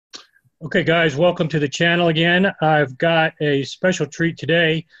Okay, guys, welcome to the channel again. I've got a special treat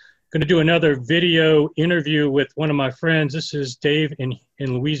today. Going to do another video interview with one of my friends. This is Dave in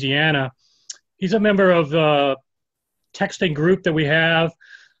Louisiana. He's a member of a texting group that we have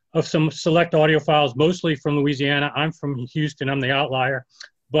of some select audiophiles, mostly from Louisiana. I'm from Houston. I'm the outlier.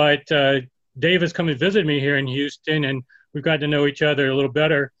 But Dave has come and visited me here in Houston, and we've gotten to know each other a little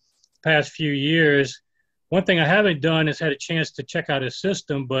better the past few years. One thing I haven't done is had a chance to check out his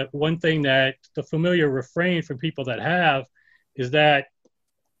system, but one thing that the familiar refrain from people that have is that,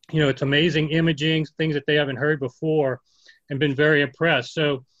 it's amazing imaging, things that they haven't heard before, and been very impressed.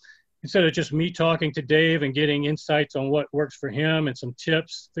 So instead of just me talking to Dave and getting insights on what works for him and some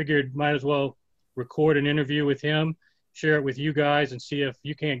tips, figured might as well record an interview with him, share it with you guys, and see if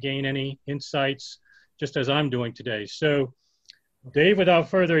you can't gain any insights just as I'm doing today. So Dave, without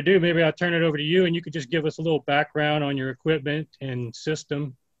further ado, maybe I'll turn it over to you and you could just give us a little background on your equipment and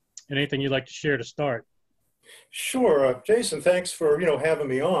system and anything you'd like to share to start. Sure. Jason, thanks for, having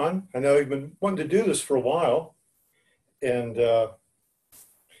me on. I know you've been wanting to do this for a while. And I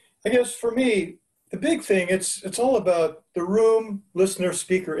guess for me, the big thing, it's all about the room listener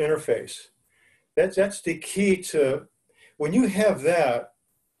speaker interface. That's the key to, when you have that,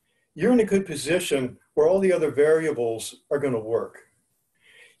 you're in a good position where all the other variables are going to work.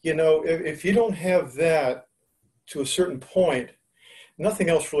 If you don't have that to a certain point, nothing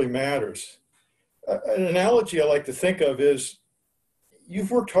else really matters. An analogy I like to think of is you've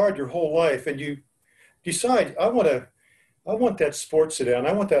worked hard your whole life and you decide, I want that sports sedan.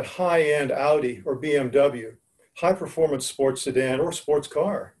 I want that high-end Audi or BMW, high-performance sports sedan or sports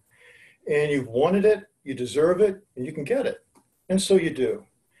car. And you've wanted it, you deserve it, and you can get it. And so you do.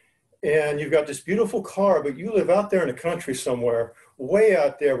 And you've got this beautiful car, but you live out there in the country somewhere, way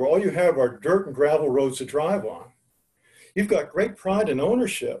out there where all you have are dirt and gravel roads to drive on. You've got great pride and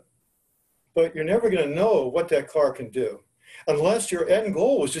ownership, but you're never going to know what that car can do. Unless your end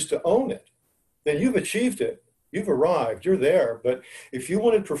goal was just to own it, then you've achieved it. You've arrived, you're there. But if you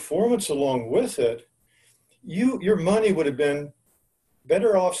wanted performance along with it, your money would have been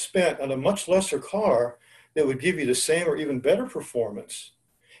better off spent on a much lesser car that would give you the same or even better performance.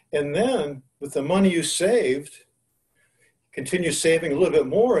 And then with the money you saved, continue saving a little bit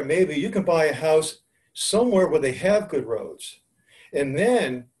more, and maybe you can buy a house somewhere where they have good roads. And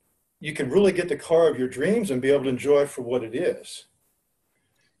then you can really get the car of your dreams and be able to enjoy it for what it is.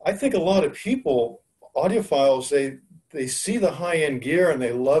 I think a lot of people, audiophiles, they see the high-end gear and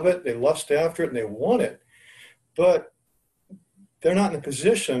they love it, they lust after it, and they want it. But they're not in a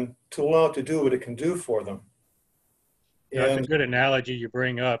position to allow it to do what it can do for them. That's a good analogy you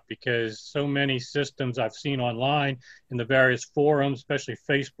bring up because so many systems I've seen online in the various forums, especially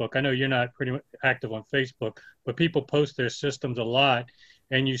Facebook. I know you're not pretty active on Facebook, but people post their systems a lot,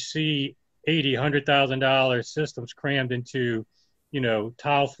 and you see $100,000 systems crammed into,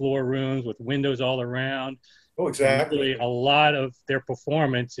 tile floor rooms with windows all around. Oh, exactly. And really, a lot of their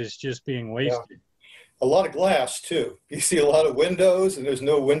performance is just being wasted. Yeah. A lot of glass too. You see a lot of windows, and there's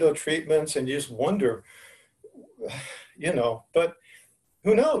no window treatments, and you just wonder. But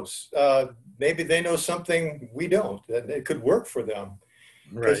who knows? Maybe they know something we don't, that it could work for them.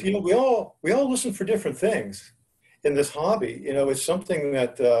 Because, right. we all listen for different things in this hobby. It's something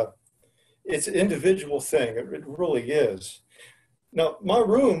that it's an individual thing. It really is. Now, my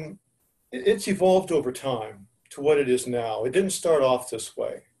room, it's evolved over time to what it is now. It didn't start off this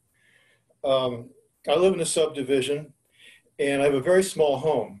way. I live in a subdivision, and I have a very small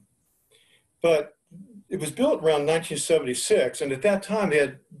home. But it was built around 1976, and at that time they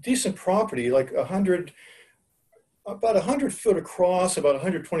had decent property, like about 100 foot across, about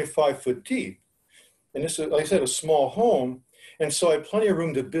 125 foot deep. And this is, like I said, a small home, and so I had plenty of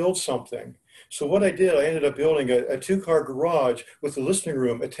room to build something. So what I did, I ended up building a two-car garage with a listening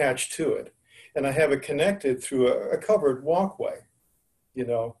room attached to it, and I have it connected through a covered walkway,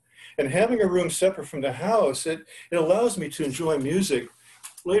 And having a room separate from the house, it allows me to enjoy music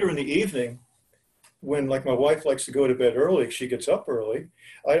later in the evening. When, like, my wife likes to go to bed early, she gets up early,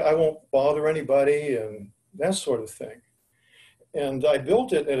 I won't bother anybody and that sort of thing. And I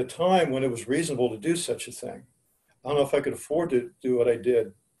built it at a time when it was reasonable to do such a thing. I don't know if I could afford to do what I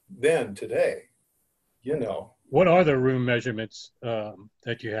did then, today, What are the room measurements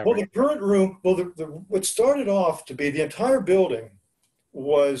that you have? Well, the current room, what started off to be the entire building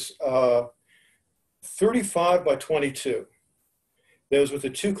was 35 by 22. That was with a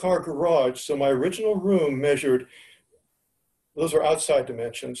two-car garage. So my original room measured, those are outside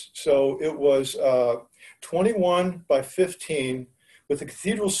dimensions. So it was 21 by 15 with a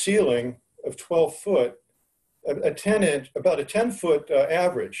cathedral ceiling of 12 foot, about a 10-foot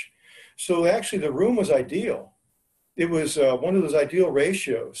average. So actually the room was ideal. It was one of those ideal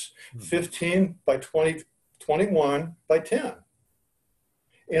ratios, 15 by 20, 21 by 10.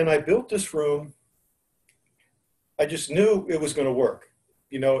 And I built this room. I just knew it was going to work.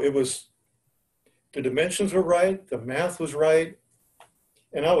 You know, it was, the dimensions were right, the math was right.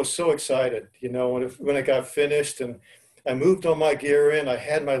 And I was so excited, you know, when it got finished and I moved all my gear in, I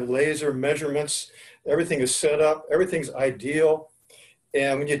had my laser measurements, everything is set up, everything's ideal.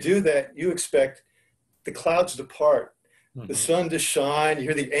 And when you do that, you expect the clouds to part, the sun to shine, you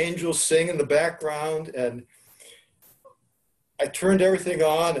hear the angels sing in the background. And I turned everything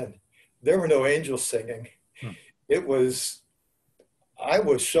on and there were no angels singing. It was, I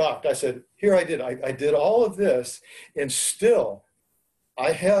was shocked. I said, here I did all of this and still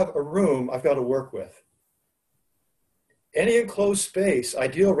I have a room I've got to work with. Any enclosed space,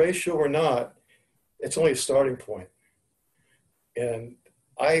 ideal ratio or not, it's only a starting point. And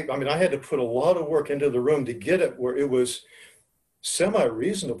I mean, I had to put a lot of work into the room to get it where it was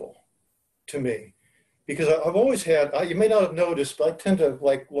semi-reasonable to me. Because I've always had, you may not have noticed, but I tend to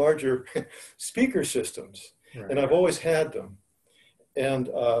like larger speaker systems. Right. And I've always had them. And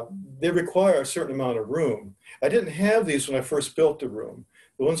they require a certain amount of room. I didn't have these when I first built the room.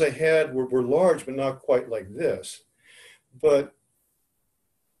 The ones I had were large, but not quite like this. But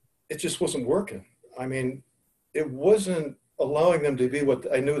it just wasn't working. I mean, it wasn't allowing them to be what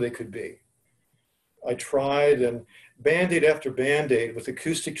I knew they could be. I tried and Band-Aid after Band-Aid with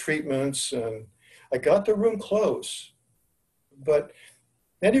acoustic treatments, and I got the room close. But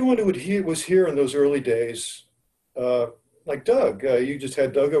anyone who was here in those early days, like Doug, you just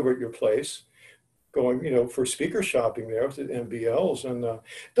had Doug over at your place going, you know, for speaker shopping there with the MBLs. And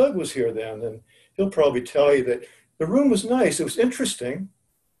Doug was here then, and he'll probably tell you that the room was nice. It was interesting,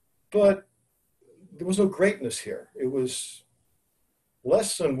 but there was no greatness here. It was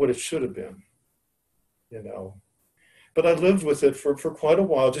less than what it should have been, you know. But I lived with it for quite a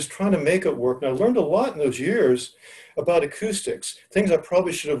while, just trying to make it work. And I learned a lot in those years about acoustics, things I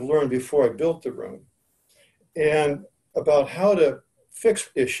probably should have learned before I built the room, and about how to fix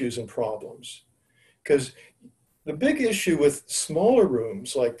issues and problems. Because the big issue with smaller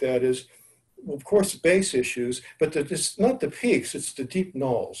rooms like that is, well, of course, bass issues, but it's not the peaks, it's the deep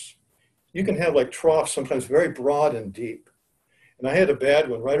nulls. You can have like troughs, sometimes very broad and deep. And I had a bad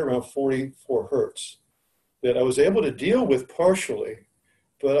one right around 44 hertz that I was able to deal with partially,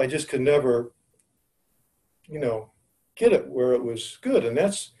 but I just could never, you know, get it where it was good. And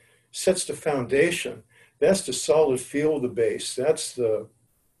that sets the foundation. That's the solid feel of the bass. That's the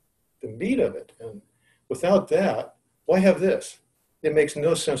meat of it. And without that, why have this? It makes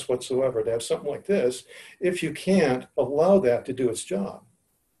no sense whatsoever to have something like this if you can't allow that to do its job.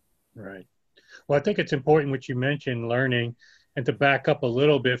 Right. Well, I think it's important what you mentioned, learning, and to back up a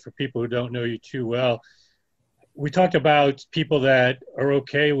little bit for people who don't know you too well. We talked about people that are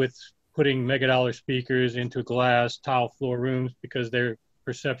okay with putting $mega speakers into glass tile floor rooms because their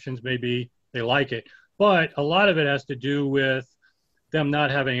perceptions maybe they like it. But a lot of it has to do with them not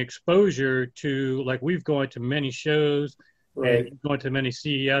having exposure to, like, we've gone to many shows, right, and gone to many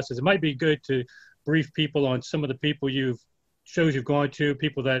CESs. It might be good to brief people on some of the people shows you've gone to,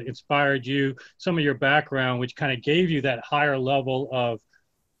 people that inspired you, some of your background, which kind of gave you that higher level of,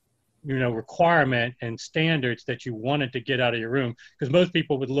 you know, requirement and standards that you wanted to get out of your room. Because most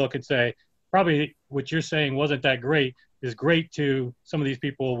people would look and say, probably what you're saying wasn't that great is great to some of these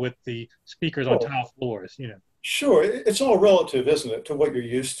people with the speakers on tile floors, you know. Sure, it's all relative, isn't it, to what you're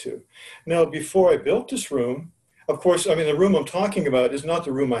used to. Now, before I built this room, of course, I mean, the room I'm talking about is not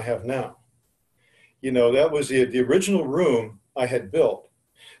the room I have now. You know, that was the original room I had built.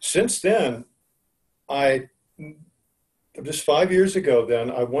 Since then, just 5 years ago then,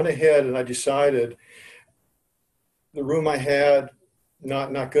 I went ahead and I decided the room I had,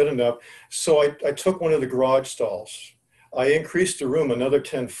 not good enough. So I took one of the garage stalls. I increased the room another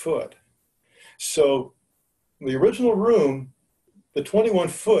 10 foot. So the original room, the 21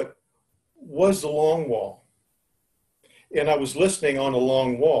 foot was the long wall. And I was listening on a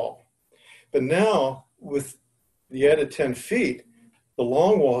long wall. But now with the added 10 feet, the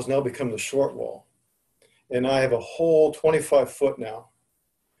long wall has now become the short wall. And I have a whole 25 foot now.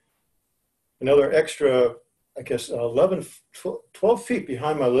 Another extra, I guess, 12 feet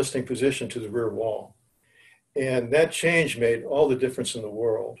behind my listening position to the rear wall. And that change made all the difference in the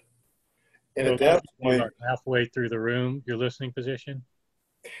world. And so at that point, halfway through the room, your listening position?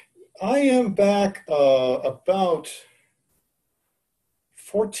 I am back about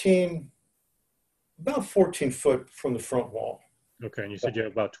 14 foot from the front wall. Okay, and you said you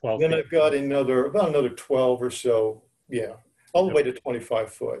have about 12 Then feet. I've got about another 12 or so, yeah, all the way to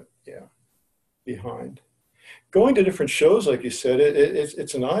 25 foot, yeah, behind. Going to different shows, like you said,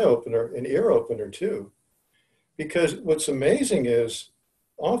 it's an eye opener, an ear opener too. Because what's amazing is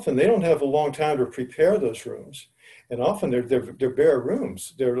often they don't have a long time to prepare those rooms. And often they're bare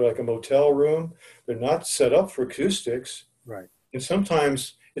rooms. They're like a motel room. They're not set up for acoustics. Right. And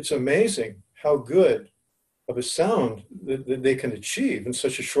sometimes it's amazing how good of a sound that they can achieve in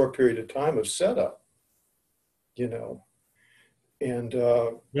such a short period of time of setup, you know. And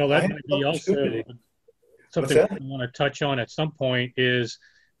Well, I that had might the be also opportunity. What's something that? I want to touch on at some point is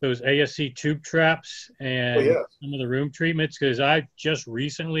those ASC tube traps Oh, and yeah. some of the room treatments, because I just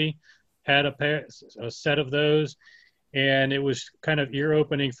recently had a set of those, and it was kind of ear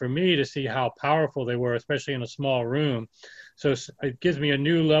opening for me to see how powerful they were, especially in a small room. So it gives me a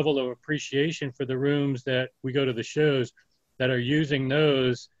new level of appreciation for the rooms that we go to the shows that are using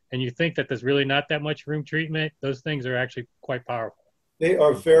those. And you think that there's really not that much room treatment. Those things are actually quite powerful. They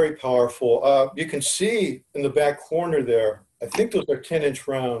are very powerful. You can see in the back corner there, I think those are 10-inch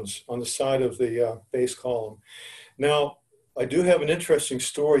rounds on the side of the base column. Now, I do have an interesting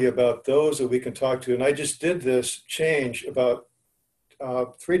story about those that we can talk to. And I just did this change about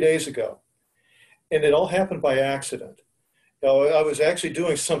 3 days ago. And it all happened by accident. I was actually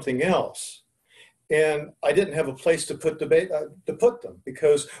doing something else. And I didn't have a place to put them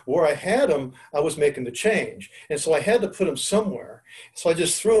because where I had them, I was making the change. And so I had to put them somewhere. So I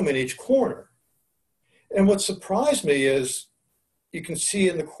just threw them in each corner. And what surprised me is you can see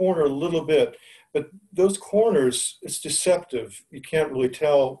in the corner a little bit, but those corners, it's deceptive. You can't really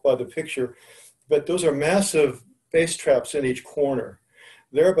tell by the picture, but those are massive bass traps in each corner.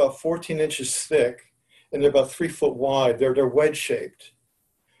 They're about 14 inches thick and they're about 3 foot wide. They're wedge shaped.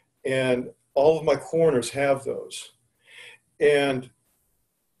 And all of my corners have those. And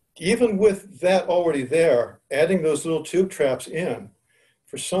even with that already there, adding those little tube traps in,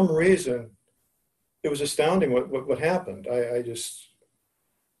 for some reason, it was astounding what happened. I just,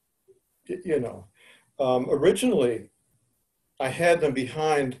 you know, originally I had them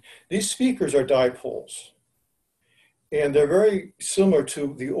behind, these speakers are dipoles. And they're very similar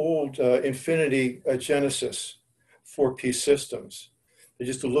to the old Infinity Genesis 4-piece systems. They're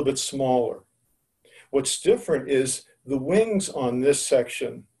just a little bit smaller. What's different is the wings on this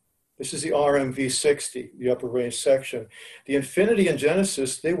section. This is the RMV60, the upper range section. The Infinity and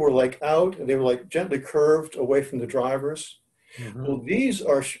Genesis, they were like out, and they were like gently curved away from the drivers. Mm-hmm. Well, these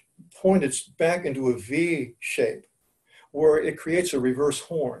are pointed back into a V shape where it creates a reverse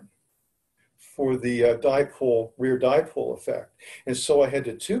horn for the rear dipole effect. And so I had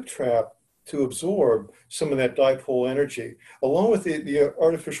to tube trap to absorb some of that dipole energy. Along with the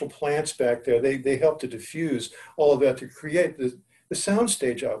artificial plants back there, they help to diffuse all of that to create the sound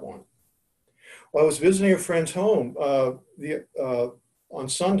stage I want. Well, I was visiting a friend's home on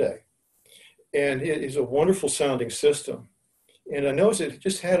Sunday, and it is a wonderful sounding system. And I noticed it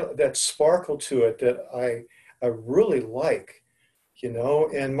just had that sparkle to it that I really like, you know,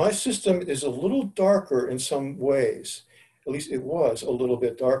 and my system is a little darker in some ways. At least it was a little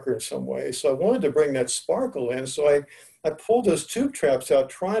bit darker in some ways. So I wanted to bring that sparkle in. So I pulled those tube traps out,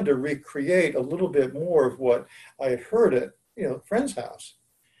 trying to recreate a little bit more of what I had heard at, you know, a friend's house.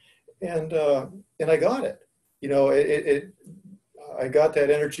 And I got it. You know, I got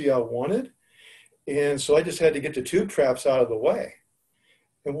that energy I wanted. And so I just had to get the tube traps out of the way.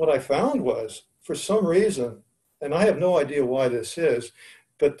 And what I found was, for some reason, and I have no idea why this is,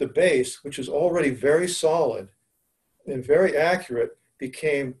 but the bass, which is already very solid and very accurate,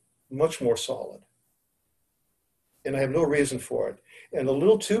 became much more solid. And I have no reason for it. And a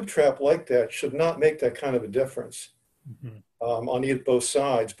little tube trap like that should not make that kind of a difference on both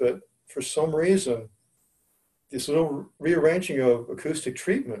sides. But for some reason, this little rearranging of acoustic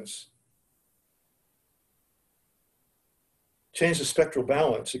treatments changed the spectral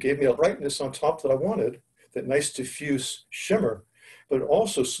balance. It gave me a brightness on top that I wanted, that nice diffuse shimmer, but it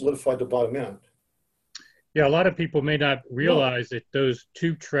also solidified the bottom end. Yeah, a lot of people may not realize that those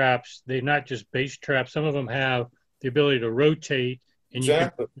tube traps, they're not just bass traps. Some of them have the ability to rotate, and you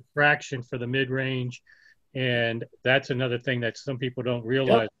can get fraction for the mid-range. And that's another thing that some people don't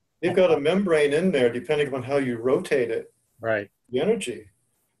realize. They've got a membrane in there, depending upon how you rotate it. Right. The energy.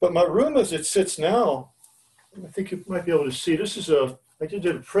 But my room as it sits now, I think you might be able to see, I just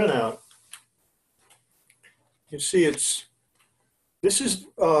did a printout. You can see this is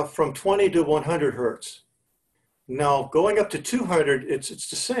from 20 to 100 hertz. Now going up to 200, it's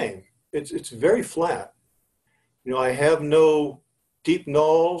the same. It's very flat. You know, I have no deep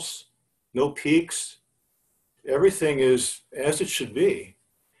nulls, no peaks. Everything is as it should be.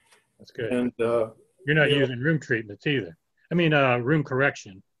 That's good. And you're not using room treatments either. I mean, room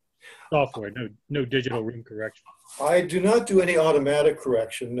correction software, no digital room correction. I do not do any automatic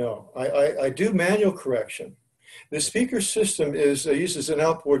correction, no. I do manual correction. The speaker system uses an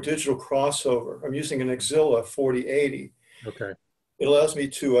outboard digital crossover. I'm using an Exilla 4080. Okay. It allows me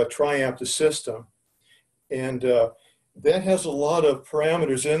to tri-amp the system. And that has a lot of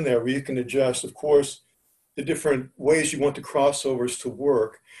parameters in there where you can adjust, of course, the different ways you want the crossovers to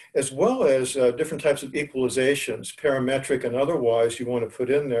work, as well as different types of equalizations, parametric and otherwise, you want to put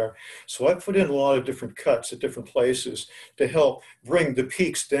in there. So I put in a lot of different cuts at different places to help bring the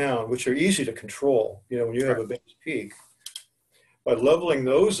peaks down, which are easy to control, you know, when you have a bass peak. By leveling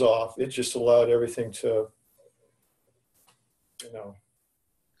those off, it just allowed everything to, you know.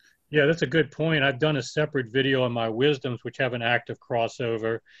 Yeah, that's a good point. I've done a separate video on my wisdoms, which have an active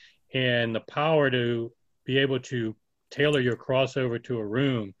crossover, and the power to be able to tailor your crossover to a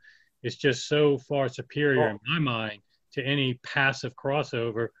room is just so far superior in my mind to any passive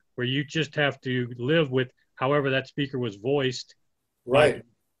crossover where you just have to live with however that speaker was voiced by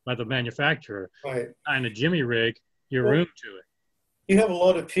the manufacturer. Right. And a jimmy rig your room to it. You have a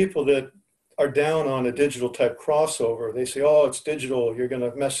lot of people that are down on a digital type crossover. They say, oh, it's digital, you're going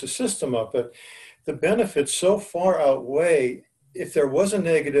to mess the system up. But the benefits so far outweigh. If there was a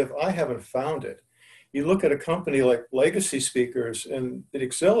negative, I haven't found it. You look at a company like Legacy Speakers and the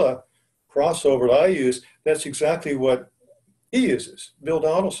Exilla crossover that I use, that's exactly what he uses, Bill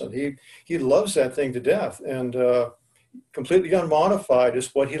Donaldson. He loves that thing to death, and completely unmodified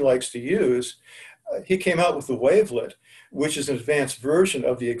is what he likes to use. He came out with the Wavelet, which is an advanced version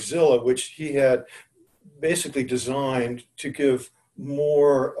of the Exilla, which he had basically designed to give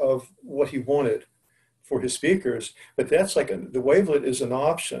more of what he wanted for his speakers. But that's like the Wavelet is an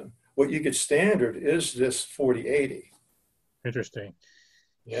option. What you get standard is this 4080. Interesting.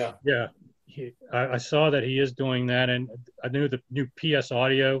 Yeah. Yeah. I saw that he is doing that, and I knew the new PS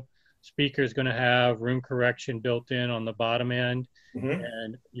Audio speaker is going to have room correction built in on the bottom end,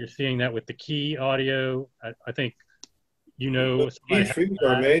 and you're seeing that with the Key Audio. I think, you know, These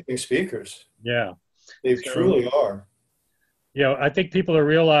are amazing speakers. Yeah, they truly are. Yeah, I think people are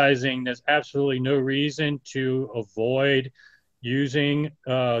realizing there's absolutely no reason to avoid using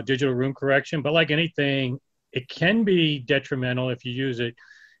digital room correction, but like anything, it can be detrimental if you use it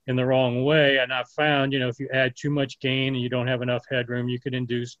in the wrong way. And I've found, you know, if you add too much gain and you don't have enough headroom, you could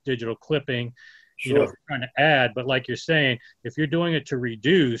induce digital clipping, you know, if you're trying to add. But like you're saying, if you're doing it to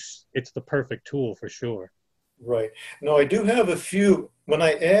reduce, it's the perfect tool for sure. Right. No, I do have a few. When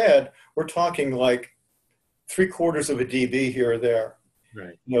I add, we're talking like 3/4 of a dB here or there.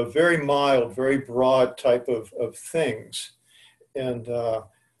 Right. You know, very mild, very broad type of things. And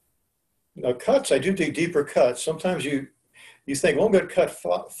cuts, I do deeper cuts. Sometimes you think, well, I'm going to cut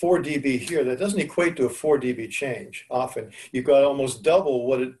 4 dB here. That doesn't equate to a 4 dB change. Often you've got almost double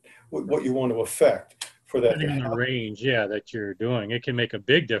what you want to affect for that. Depending on the range, yeah, that you're doing, it can make a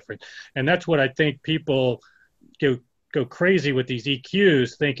big difference. And that's what I think people go crazy with these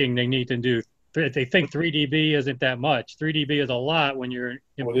EQs, thinking they need to do. They think 3 dB isn't that much. 3 dB is a lot when you're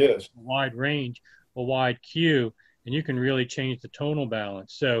in a wide range, a wide Q, and you can really change the tonal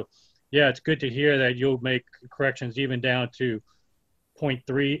balance. So, yeah, it's good to hear that you'll make corrections even down to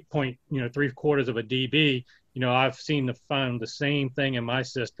 0.3 of a dB. You know, I've found the same thing in my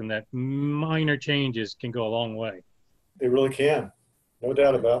system, that minor changes can go a long way. They really can, no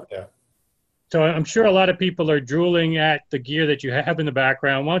doubt about that. So I'm sure a lot of people are drooling at the gear that you have in the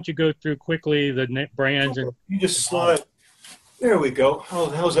background. Why don't you go through quickly the brands? And you just slide. There we go.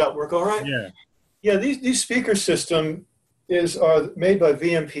 How's that work? All right. Yeah. Yeah. These speaker system are made by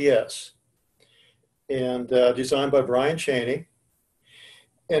VMPS and designed by Brian Cheney.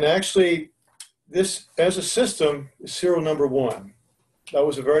 And actually, this as a system is serial number 1. I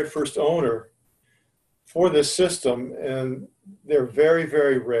was the very first owner for this system, and they're very,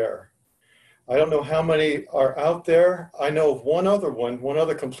 very rare. I don't know how many are out there. I know of one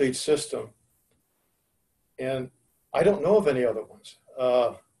other complete system. And I don't know of any other ones.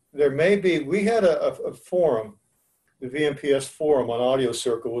 There may be. We had a forum, the VMPS forum on Audio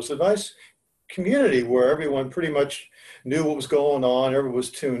Circle. It was a nice community where everyone pretty much knew what was going on, everyone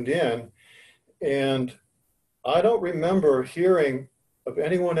was tuned in. And I don't remember hearing of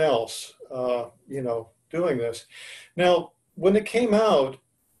anyone else, you know, doing this. Now, when it came out,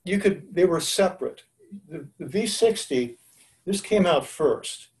 they were separate. The V60, this came out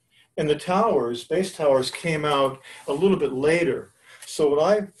first. And the bass towers came out a little bit later. So when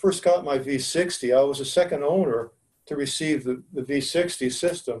I first got my V60, I was a second owner to receive the V60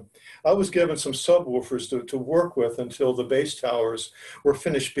 system. I was given some subwoofers to work with until the bass towers were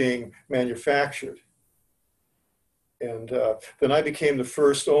finished being manufactured. And then I became the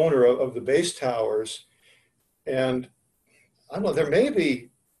first owner of the base towers. And I don't know, there may be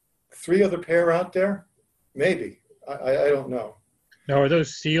 3 other pair out there. Maybe. I don't know. Now, are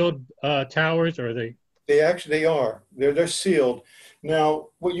those sealed towers, or are they? They are. They're sealed. Now,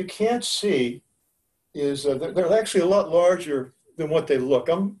 what you can't see is they're actually a lot larger than what they look.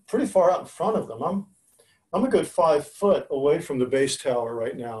 I'm pretty far out in front of them. I'm a good 5 foot away from the base tower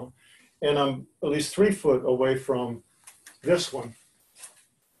right now, and I'm at least 3 foot away from this one.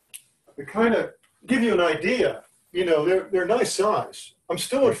 To kind of give you an idea, you know, they're nice size. I'm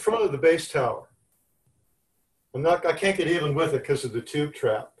still in front of the base tower. I can't get even with it because of the tube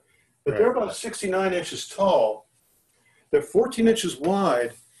trap, but they're about 69 inches tall. They're 14 inches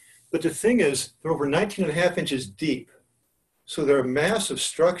wide, but the thing is, they're over 19.5 inches deep. So they're a massive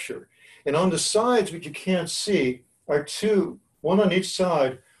structure. And on the sides, which you can't see, are 2, one on each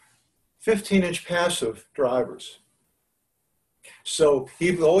side, 15-inch passive drivers. So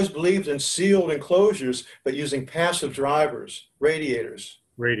he always believed in sealed enclosures, but using passive drivers, radiators.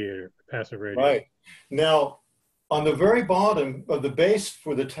 Passive radiator. Right. Now, on the very bottom of the base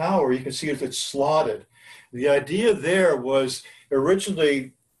for the tower, you can see it's slotted. The idea there was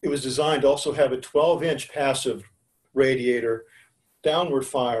originally it was designed to also have a 12-inch passive radiator, downward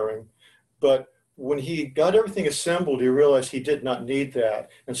firing. But when he got everything assembled, he realized he did not need that.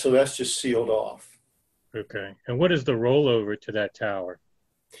 And so that's just sealed off. Okay. And what is the rollover to that tower?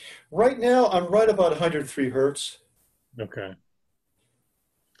 Right now, I'm right about 103 hertz. Okay.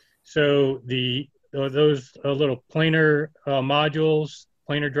 So those little planar modules,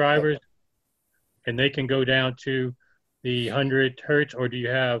 planar drivers, and they can go down to the 100 hertz, or do you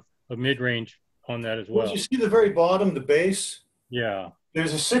have a mid-range on that as well? Well, you see the very bottom, the base? Yeah.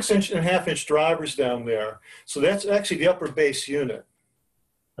 There's a 6.5-inch drivers down there. So that's actually the upper base unit.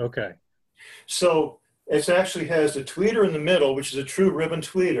 Okay. So it actually has the tweeter in the middle, which is a true ribbon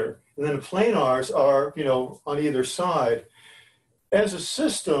tweeter. And then the planars are, you know, on either side. As a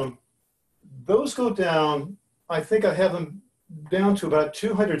system, those go down, I think I have them down to about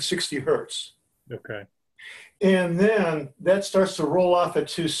 260 hertz. Okay. And then that starts to roll off at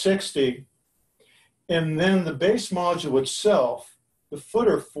 260. And then the base module itself, the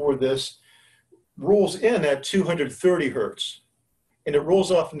footer for this, rolls in at 230 hertz. And it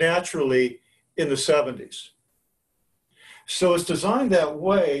rolls off naturally in the 70s. So it's designed that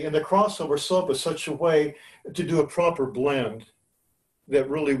way, and the crossover slope is such a way to do a proper blend that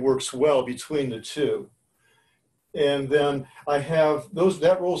really works well between the two. And then I have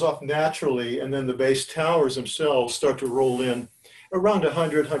that rolls off naturally, and then the base towers themselves start to roll in around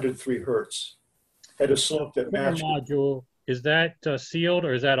 100, 103 hertz at a slope that matches. Module, is that sealed,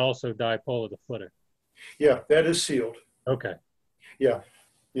 or is that also dipole of the footer? Yeah, that is sealed. Okay. Yeah,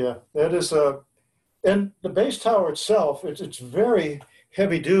 that is and the base tower itself, it's very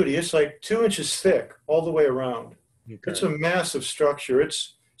heavy duty. It's like 2 inches thick all the way around. Okay. It's a massive structure.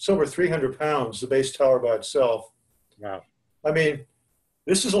 It's over 300 pounds, the base tower by itself. Wow. I mean,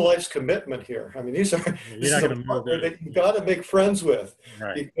 this is a life's commitment here. I mean, this is a partner that you got to make friends with,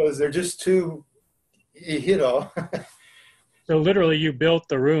 right? Because they're just too, you know. So literally you built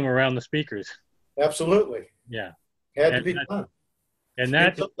the room around the speakers. Absolutely. Yeah. Had to be done. And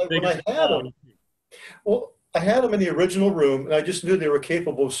that's when I had them. Well, I had them in the original room, and I just knew they were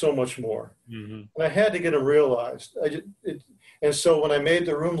capable of so much more. Mm-hmm. And I had to get them realized. And so when I made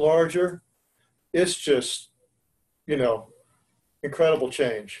the room larger, it's just, you know, incredible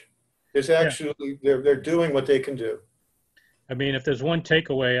change. It's actually, they're doing what they can do. I mean, if there's one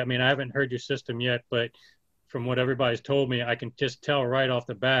takeaway, I mean, I haven't heard your system yet, but from what everybody's told me, I can just tell right off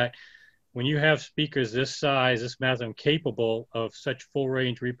the bat, when you have speakers this size, this massive, capable of such full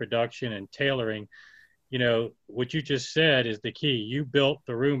range reproduction and tailoring, you know, what you just said is the key. You built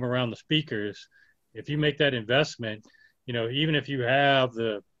the room around the speakers. If you make that investment, you know, even if you have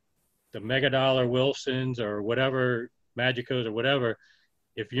the mega dollar Wilsons or whatever, Magicos or whatever,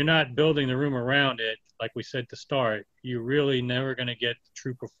 if you're not building the room around it, like we said to start, you're really never going to get the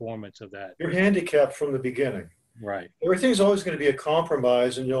true performance of that. You're handicapped from the beginning. Right. Everything's always going to be a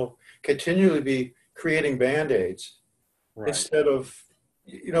compromise, and you'll continually be creating Band-Aids instead of,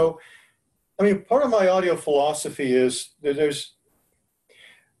 you know, I mean, part of my audio philosophy is that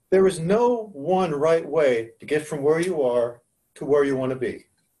there is no one right way to get from where you are to where you want to be.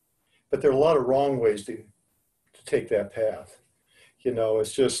 But there are a lot of wrong ways to take that path. You know,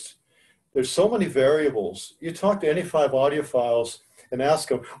 it's just, there's so many variables. You talk to any 5 audiophiles and ask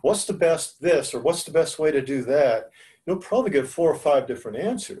them, what's the best this, or what's the best way to do that? You'll probably get 4 or 5 different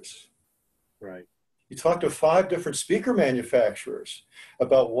answers. Right. You talk to 5 different speaker manufacturers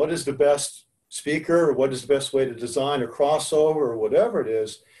about what is the best speaker, or what is the best way to design a crossover, or whatever it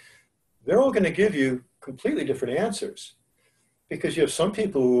is, they're all going to give you completely different answers. Because you have some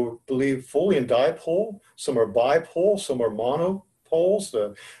people who believe fully in dipole, some are bipole, some are monopoles,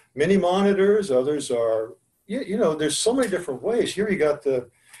 the mini monitors, others are, you know, there's so many different ways. Here you got the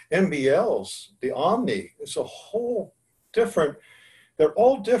MBLs, the Omni. It's a whole different, they're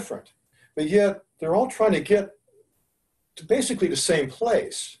all different, but yet they're all trying to get to basically the same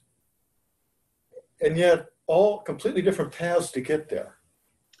place. And yet all completely different paths to get there.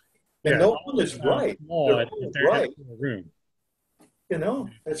 And no one is right. They're all right. Room. You know,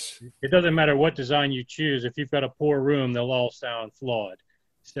 it doesn't matter what design you choose. If you've got a poor room, they'll all sound flawed.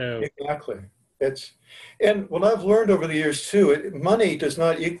 So exactly. And what I've learned over the years too, money does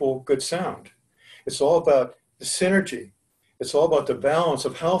not equal good sound. It's all about the synergy. It's all about the balance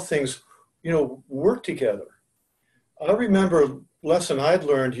of how things, you know, work together. I remember a lesson I'd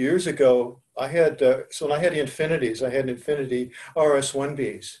learned years ago. I had, so when I had the Infinities, I had an Infinity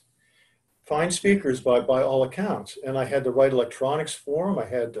RS1Bs. Fine speakers by all accounts. And I had the right electronics for them. I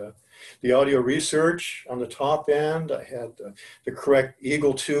had the audio research on the top end. I had the correct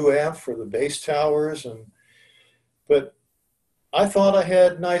Eagle 2 amp for the bass towers. But I thought I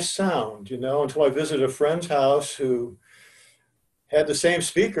had nice sound, you know, until I visited a friend's house who had the same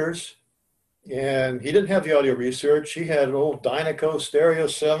speakers. And he didn't have the audio research. He had an old Dynaco Stereo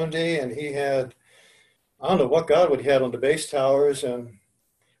 70, and he had, I don't know what God would he had on the bass towers,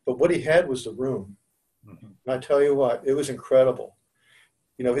 but what he had was the room. Mm-hmm. And I tell you what, it was incredible.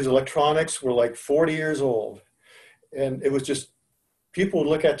 You know, his electronics were like 40 years old. And it was just, people would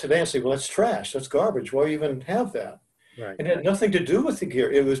look at today and say, well, that's trash, that's garbage. Why even have that? Right. And it had nothing to do with the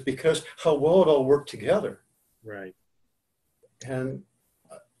gear. It was because how well it all worked together. Right. And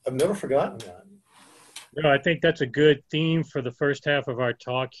I've never forgotten that. No, I think that's a good theme for the first half of our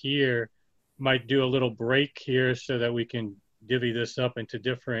talk here. Might do a little break here so that we can divvy this up into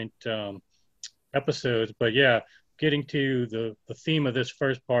different episodes. But yeah, getting to the theme of this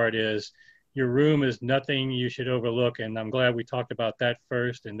first part is your room is nothing you should overlook. And I'm glad we talked about that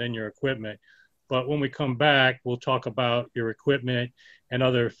first and then your equipment. But when we come back, we'll talk about your equipment and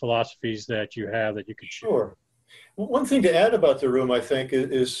other philosophies that you have that you could share. Sure. One thing to add about the room, I think,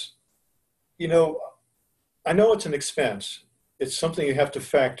 is, you know it's an expense. It's something you have to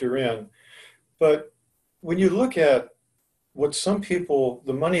factor in. But when you look at what some people,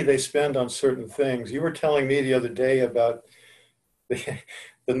 the money they spend on certain things, you were telling me the other day about the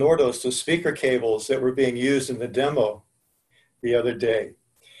Nordos, the speaker cables that were being used in the demo the other day.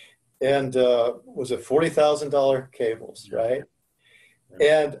 And was it $40,000 cables, right?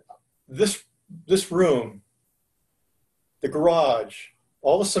 And this room, the garage,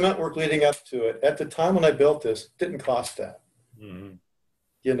 all the cement work leading up to it, at the time when I built this, didn't cost that. Mm-hmm.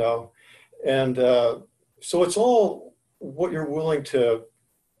 You know? And so it's all what you're willing to,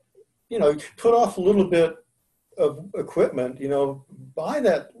 you know, put off a little bit of equipment, you know, buy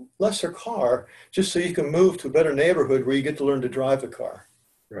that lesser car just so you can move to a better neighborhood where you get to learn to drive the car.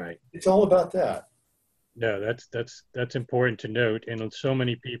 Right. It's all about that. No, that's important to note. And so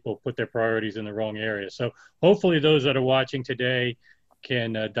many people put their priorities in the wrong area. So hopefully those that are watching today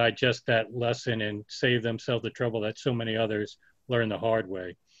can digest that lesson and save themselves the trouble that so many others learn the hard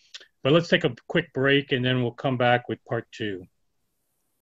way. But let's take a quick break and then we'll come back with part 2.